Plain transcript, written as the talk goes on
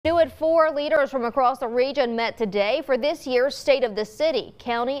New at 4, leaders from across the region met today for this year's State of the City,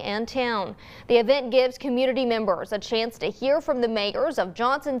 County and Town. The event gives community members a chance to hear from the mayors of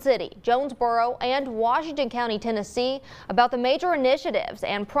Johnson City, Jonesborough, and Washington County, Tennessee about the major initiatives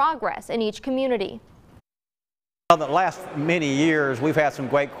and progress in each community. In the last many years, we've had some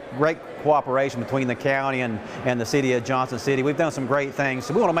great cooperation between the county and the city of Johnson City. We've done some great things,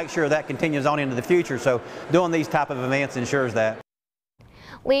 so we want to make sure that continues on into the future. So doing these type of events ensures that.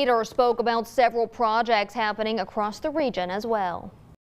 Leaders spoke about several projects happening across the region as well.